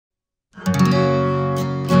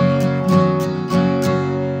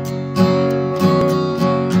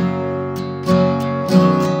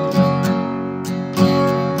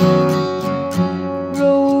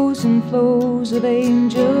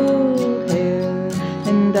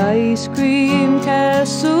ice cream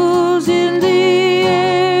castles in the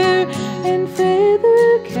air and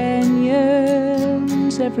feather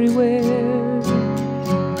canyons everywhere.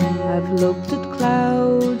 I've looked at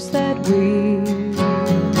clouds that way,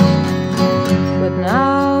 but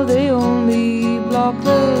now they only block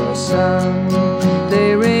the sun.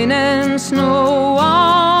 They rain and snow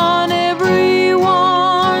on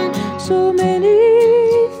everyone. So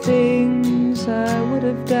many things I would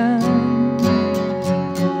have done,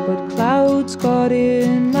 but clouds got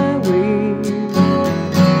in my way.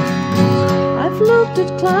 I've looked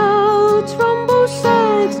at clouds from both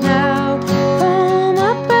sides now, from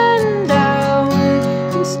up and down,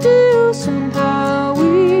 and still somehow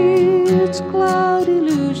it's cloud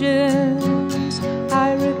illusions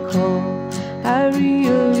I recall. I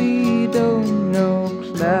really don't know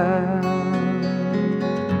clouds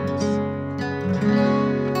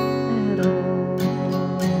at all.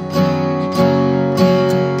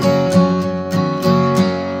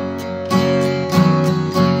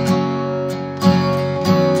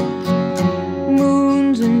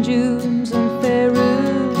 Moons and Junes and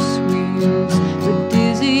Ferris wheels, the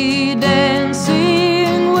dizzy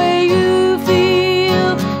dancing way you feel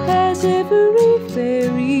as every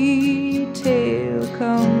fairy tale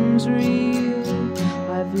comes real.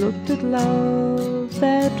 I've looked at love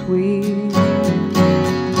that way,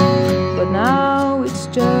 but now it's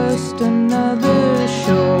just another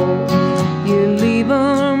show. You leave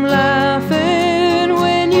 'em laughing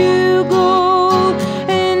when you go,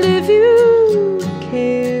 and if you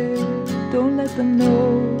care, don't let them know.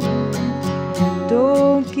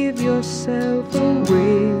 Don't give yourself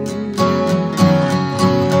away.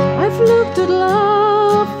 I've looked at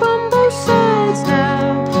love from both sides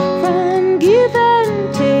now, from give and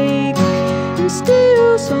take, and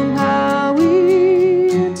still somehow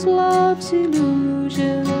it's love's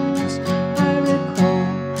illusions I recall.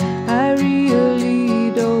 I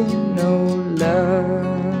really don't know love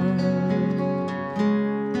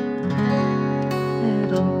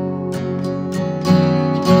at all.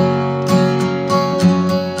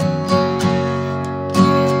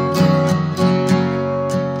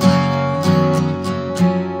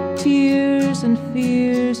 Tears and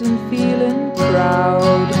fears and feeling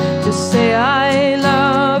proud to say I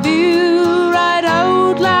love you right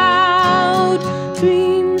out loud.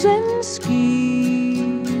 Dreams and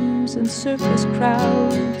schemes and circus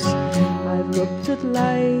crowds, I've looked at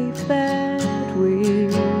life that way,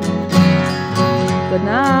 but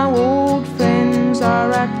now old friends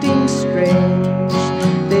are acting strange.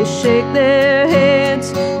 They shake their heads,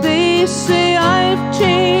 they say I've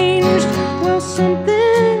changed. Well,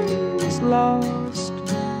 something's lost,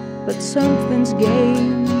 but something's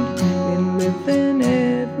gained in living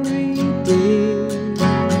every day.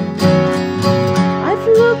 I've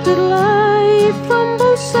looked at life from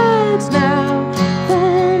both sides now,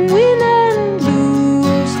 from win and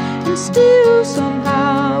lose, and still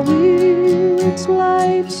somehow it's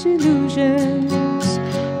life's illusions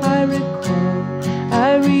I recall. I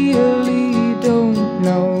really don't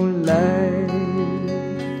know life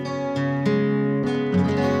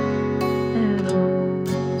at all.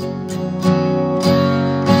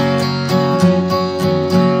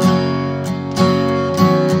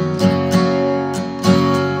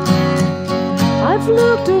 I've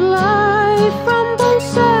looked at life from both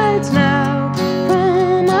sides now,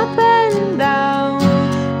 from up and down,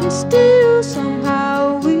 and still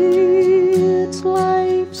somehow it's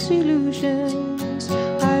life's illusions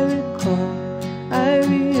I recall. I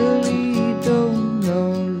really don't know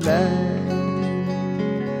life.